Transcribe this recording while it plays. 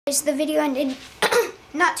Guys, the video ended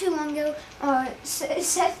not too long ago.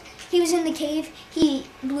 Seth, he was in the cave. He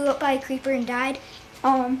blew up by a creeper and died.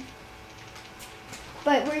 But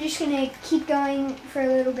we're just gonna keep going for a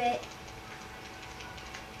little bit.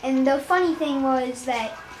 And the funny thing was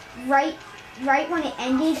that right when it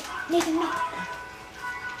ended, Nathan, no.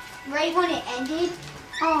 Right when it ended,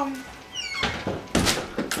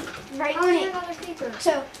 right when it, another creeper.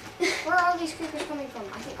 So, where are all these creepers coming from?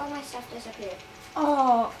 I think all my stuff disappeared.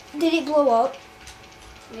 Oh, did it blow up?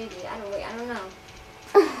 Maybe, I don't know.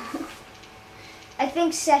 I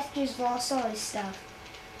think Seth just lost all his stuff.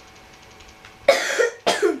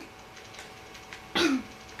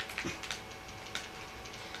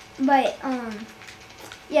 But,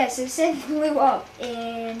 yeah, so Seth blew up,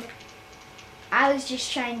 and I was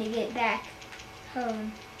just trying to get back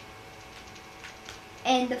home.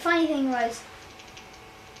 And the funny thing was,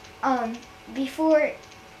 before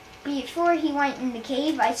he went in the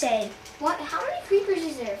cave, I said, "What? How many creepers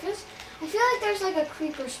is there?" I feel like there's like a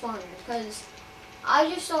creeper spawner, because I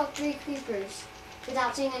just saw 3 creepers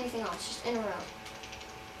without seeing anything else, just in a row.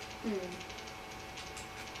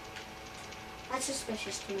 That's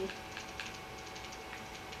suspicious to me.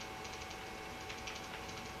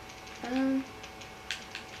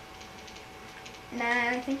 Nah,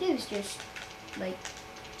 I think it was just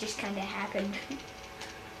kind of happened.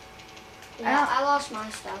 Yeah, I lost my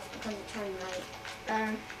stuff because it turned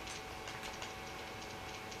night.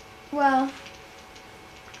 Well,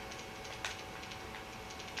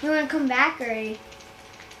 you want to come back, or you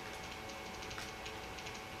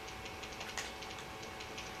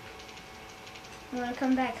want to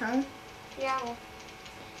come back home? Yeah, well.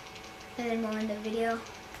 And then we'll end the video.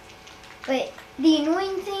 But the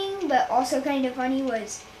annoying thing, but also kind of funny,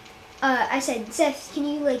 was I said, Seth, can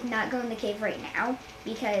you not go in the cave right now,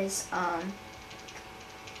 because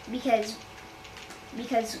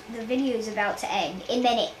the video is about to end, and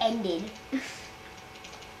then it ended.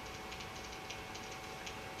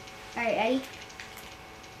 All right,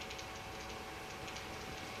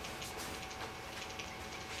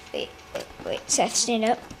 Eddie. Wait, Seth, stand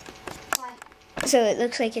up. Why? So it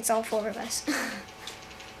looks like it's all 4 of us.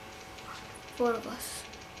 4 of us.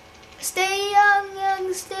 Stay young,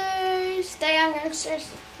 youngsters. Stay young, youngsters.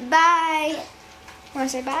 Bye. Want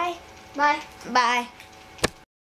to say bye? Bye. Bye.